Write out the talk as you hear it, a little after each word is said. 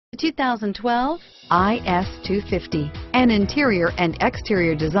2012 IS250. An interior and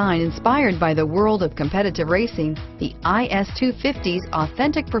exterior design inspired by the world of competitive racing, the IS250's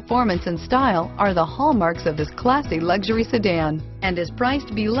authentic performance and style are the hallmarks of this classy luxury sedan and is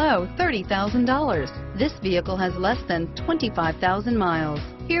priced below $30,000. This vehicle has less than 25,000 miles.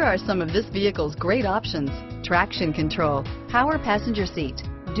 Here are some of this vehicle's great options: traction control, power passenger seat,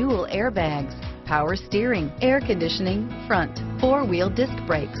 dual airbags, power steering, air conditioning, front, four-wheel disc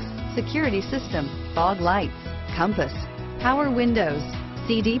brakes, security system, fog lights, compass, power windows,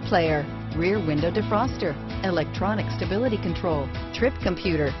 CD player, rear window defroster, electronic stability control, trip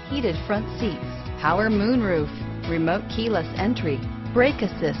computer, heated front seats, power moonroof, remote keyless entry, brake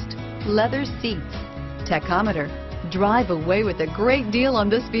assist, leather seats, tachometer. Drive away with a great deal on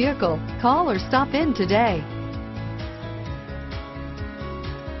this vehicle. Call or stop in today.